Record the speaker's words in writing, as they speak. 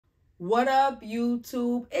What up,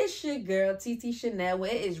 YouTube? It's your girl, TT Chanel, where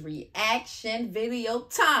it is reaction video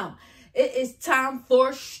time. It is time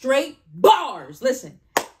for straight bars. Listen,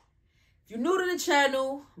 if you're new to the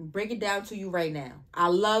channel, I'm break it down to you right now. I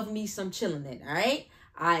love me some chillinit, all right?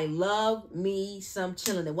 I love me some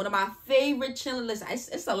chillinit. One of my favorite chillinit,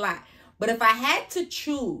 it's a lot. But if I had to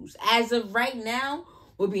choose, as of right now,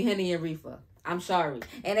 would be Henny and Reefer. I'm sorry.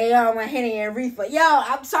 And they all want Henny and Reefer. Yo,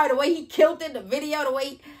 I'm sorry, the way he killed it, the video, the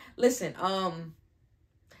way... Listen,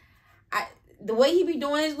 the way he be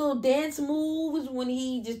doing his little dance moves when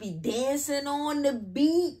he just be dancing on the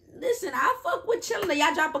beat. Listen, I fuck with chilling.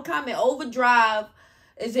 Y'all drop a comment. Overdrive.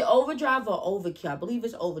 Is it Overdrive or Overkill? I believe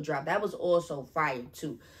it's Overdrive. That was also fire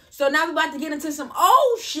too. So now we're about to get into some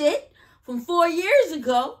old shit from 4 years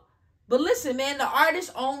ago. But listen, man, the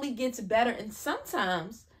artist only gets better. And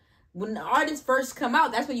sometimes when the artists first come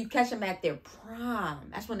out, that's when you catch them at their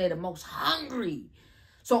prime. That's when they're the most hungry.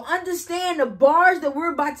 So understand the bars that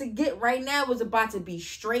we're about to get right now is about to be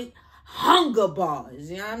straight hunger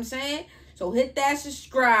bars. You know what I'm saying? So hit that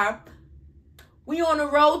subscribe. We on the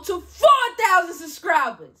road to 4,000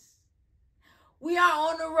 subscribers. We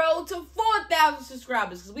are on the road to 4,000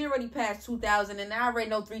 subscribers because we already passed 2,000 and I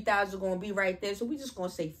already know 3,000 is going to be right there. So we just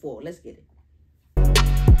going to say 4. Let's get it.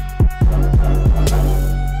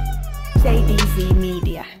 JDZ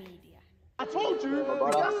Media. I told you,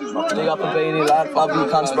 big up a beanie, lad. Love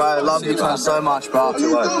you cunts, bro. Love you cunts so much, bro.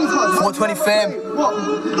 420 fam.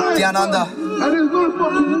 Down under.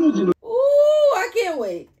 Ooh, I can't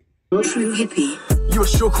wait. True hippie. You a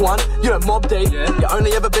shook one. You don't mob date. Yeah. You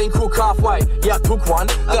only ever been crook halfway. Yeah, I took one.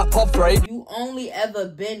 Then I pop 3. You only ever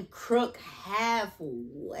been crook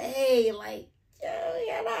halfway. Like, yo, you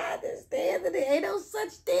gotta understand that there ain't no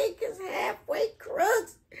such thing as halfway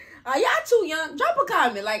crooks. Are y'all too young? Drop a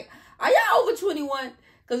comment. Like, are y'all over 21?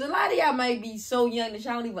 Because a lot of y'all might be so young that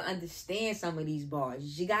y'all don't even understand some of these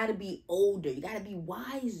bars. You got to be older. You got to be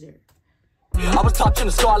wiser. I was touching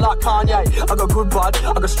the sky like Kanye. I got good bud,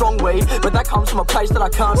 I got strong weed, but that comes from a place that I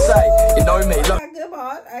can't say. You know me. I got good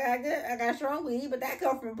bars, I got strong weed, but that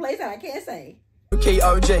comes from a place that I can't say. Key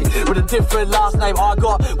OG with a different last name. I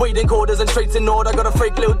got weed and quarters and streets in order. Got a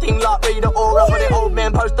freak little thing like Rita Ora. When the old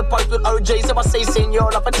man post the post with OG, so I see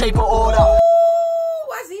senor up a cheaper order.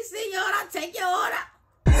 I see senor, I'll take your order.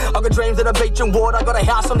 I got dreams of the beach and water. I got a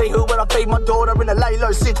house on the hill where I feed my daughter. In a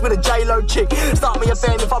lay-low sits with a J-Lo chick. Start me a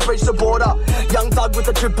fam if I breach the border. Young thug with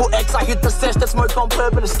a triple X. I hit the sesh that smoke on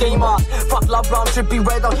perp and a ski mask. Fuck love rum, trippy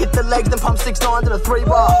red. I'll hit the legs then pump 6-9 to the 3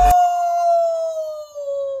 bar.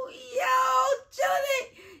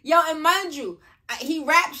 Yo, and mind you, he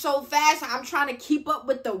raps so fast, I'm trying to keep up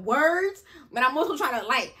with the words, but I'm also trying to,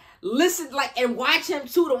 like, listen, like, and watch him,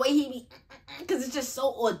 too, the way he be, because it's just so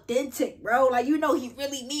authentic, bro. Like, you know, he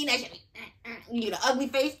really mean that shit. You get an ugly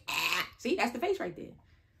face. See, that's the face right there.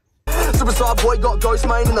 Suicide boy got ghost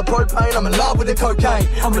main in the propane. I'm in love with the cocaine.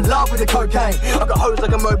 I'm in love with the cocaine. I got hoes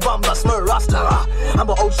like a Mo Bumba, Smo Rasta. I'm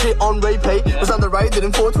got old shit on repeat. Was underrated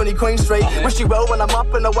in 420 Queen Street. Wish you well when I'm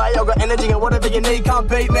up and away. I got energy and whatever you need can't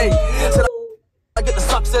beat me. So I get the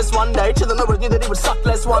success one day. Chillin' always knew that he would suck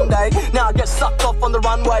less one day. Now I get sucked off on the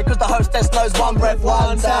runway cause the hostess knows one breath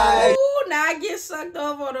one day. Ooh, now I get sucked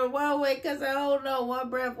off on the runway cause I don't know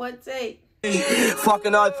one breath one take.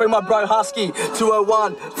 Fucking oath, free my bro Husky.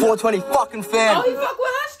 201, 420 fucking fan. Oh, you fuck with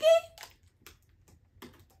Husky?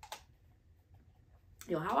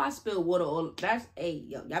 Yo, how I spill water all that's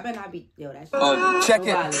yo, y'all better not be that's check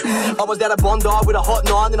it. I was down at Bondi with a hot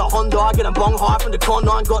 9 in a Honda, getting bong high from the con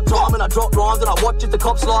 9, got time and I dropped rhymes and I watch it the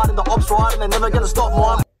cops slide and the ops ride and they're never gonna stop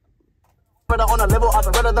mine. On a level, I've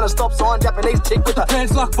redder than a stop sign. Japanese chick with her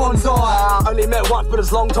hands like bonsai. Only met once, but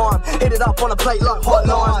it's long time. Hit it up on a plate like hot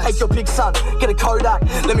lines. Take your pick, son, get a Kodak.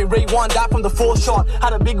 Let me rewind that from the 4th shot.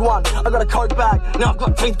 Had a big one, I got a coke bag. Now I've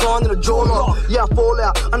got teeth blind and a jaw lock. Yeah, I fall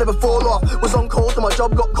out, I never fall off. Was on call till my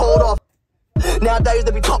job got called off. Nowadays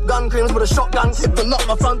there be Top Gun creams with a shotgun tip to knock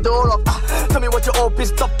my front door off. Tell me what you're all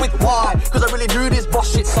pissed off with, why? Cause I really do this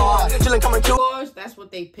boss shit side. Chillin' come and kill. Of course, that's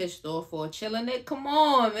what they pissed off for. Chillinit, come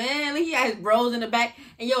on, man. He had his bros in the back.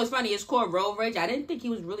 And yo, it's funny, it's called Road Rage. I didn't think he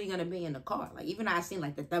was really gonna be in the car. Like, even though I seen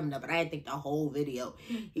like the thumbnail, but I didn't think the whole video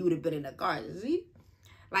he would have been in the car. See?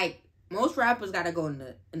 Like, most rappers gotta go in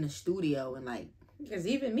the studio and like, because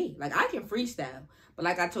even me, like, I can freestyle. But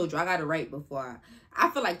like I told you, I gotta write before I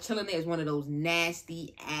feel like Chillinit is one of those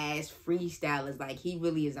nasty ass freestylers. Like, he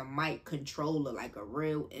really is a mic controller, like a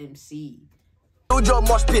real MC. Your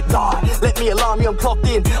mosh pit die. Let me alarm you, I'm clocked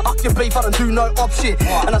in. Up your beef, I don't do no op shit.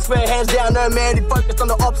 And I swear, hands down, no man, he focused on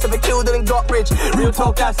the ops, never killed it and got rich. Real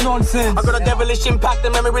talk, that's nonsense. I got a devilish impact,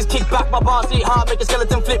 the memories kick back. My bars hit hard, make a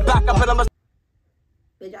skeleton flip back. I bet I'm a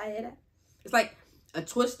Did y'all hear that? It's like a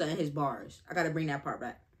twister in his bars. I gotta bring that part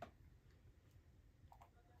back.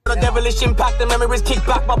 The devilish impact, the memories kick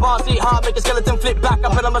back. My bars eat hard, make a skeleton flip back.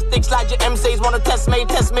 I put on my sticks like your MCs wanna test me.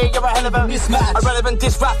 You're a hell of a mismatch. Irrelevant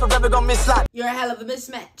diss rap, forever gone mislad. You're a hell of a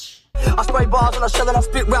mismatch. I spray bars and I shell and I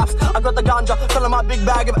spit raps. I got the ganja, filling my big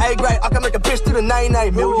bag of A-grade. I can make a bitch do the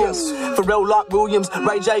nay-nay. Millions. For real like Williams.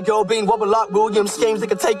 Ray J, Girl Bean, wobble like Williams. Schemes that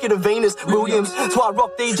can take you to Venus. Williams. That's why I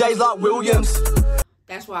rock DJs like Williams.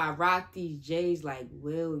 That's why I rock these J's like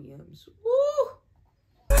Williams. Woo!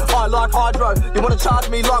 I like hydro, you wanna charge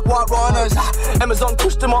me like white rhinos. Amazon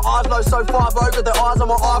push to my eyes low, so 5 over their eyes on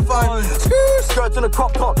my iPhone. Skirts in a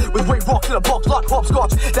crop top, with wheat rocks in a box like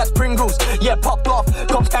hopscotch. That's Pringles, yeah, popped off.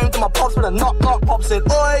 Cops came to my pops with a knock-knock. Pop said,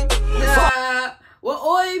 oi. What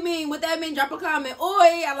oi mean? What that mean? Drop a comment.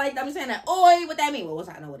 Oi, I'm saying that. Oi, what that mean? Well,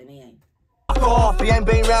 I know what it mean. Fuck off, he ain't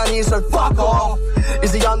been round here, so fuck off.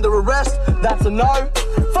 Is he under arrest? That's a no.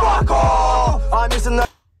 Fuck off. I'm missing the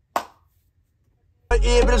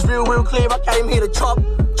yeah, but it's real clear. I came here to chop,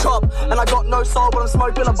 and I got no soul, but I'm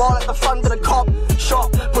smoking a ball at the front of the cop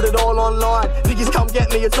shop. Put it all online. Piggies come get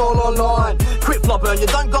me, it's all online. Quit flopping, you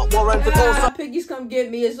don't got warrant for all. Piggies come get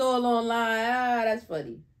me, it's all online. That's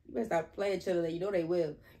funny. You better stop playing chilling. You know they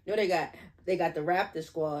will. You know they got the Raptor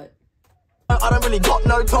squad. I don't really got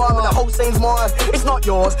no time, and the whole scene's mine. It's not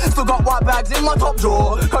yours. Still got white bags in my top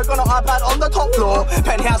drawer. Coke on an iPad on the top floor.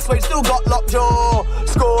 Penthouse suite, still got locked jaw.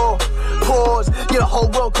 Score, pause. Yeah, the whole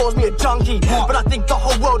world calls me a junkie, but I think the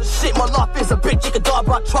whole world is shit. My life is a bitch. You can die,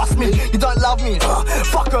 but trust me, you don't love me.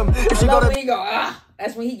 Fuck him. If you got when he go,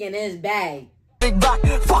 that's when he get in his bag. Big back,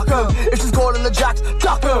 fuck him. If she's calling the jacks,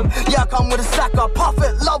 duck him. Yeah, I come with a sack, I puff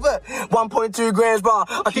it, love it. 1.2 grams, bro.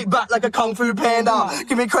 I kick back like a kung fu panda.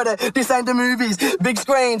 Give me credit, this ain't the movies. Big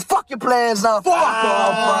screens, fuck your plans now. Fuck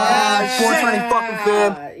off, 420 fucking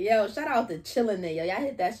fam. Yo, shout out to chillinit, yo. Y'all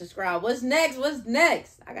hit that subscribe. What's next?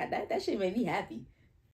 I got that. That shit made me happy.